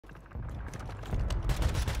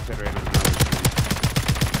Pit right on the street.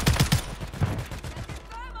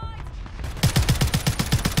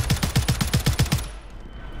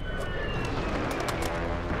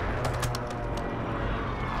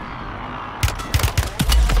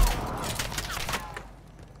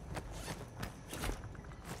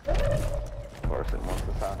 Larson wants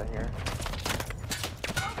us out of here.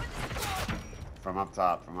 From up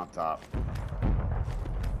top, from up top.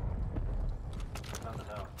 How the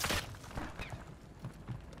hell?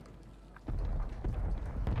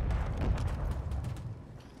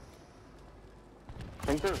 I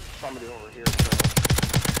think there's somebody over here, so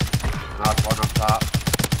Knock one up top.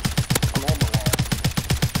 I'm holding the wall.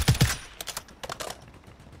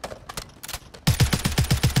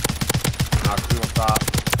 Knock two up top.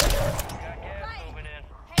 Got gas moving in.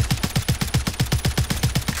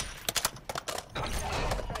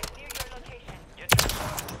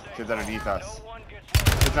 Kids underneath us. No one gets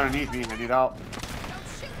left. Kids underneath me. I need help.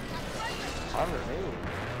 Underneath.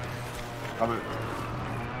 Coming.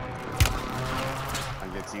 I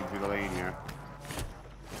can get seen through the lane here.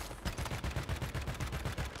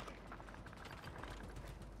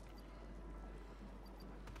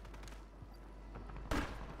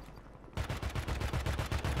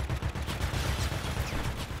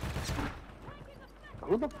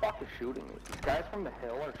 Who the fuck is shooting me? These guys from the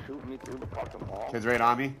hill are shooting me through the fucking wall. Kids right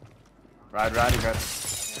on me. Ride, you got.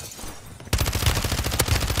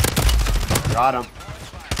 Got him.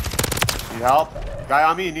 Need help? Guy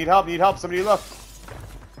on me. Need help. Somebody look.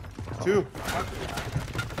 Two.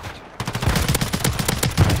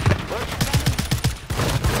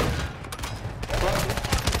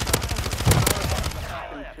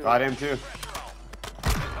 Got him too.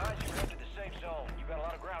 Guys, you're into the safe zone. You got a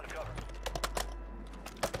lot of ground to cover.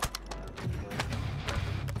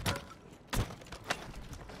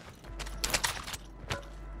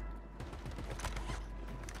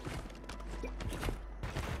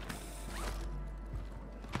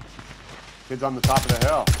 Kid's on the top of the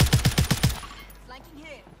hill. Flanking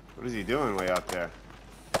here. What is he doing way up there?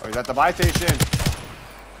 Oh, he's at the buy station.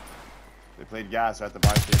 They played gas at the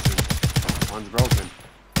buy station. One's broken.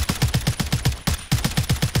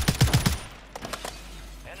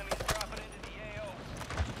 Enemies dropping into the AO.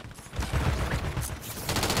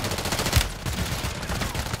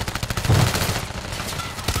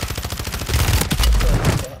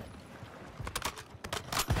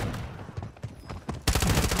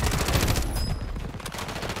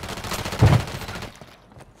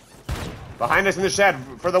 Behind us in the shed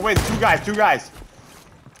for the win. Two guys.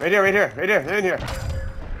 Right here. They're in here.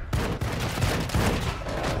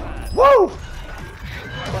 Woo!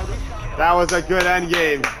 That was a good end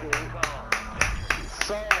game.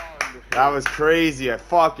 That was crazy. I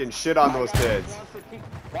fucking shit on those kids.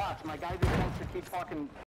 Watch, my guy just wants to keep fucking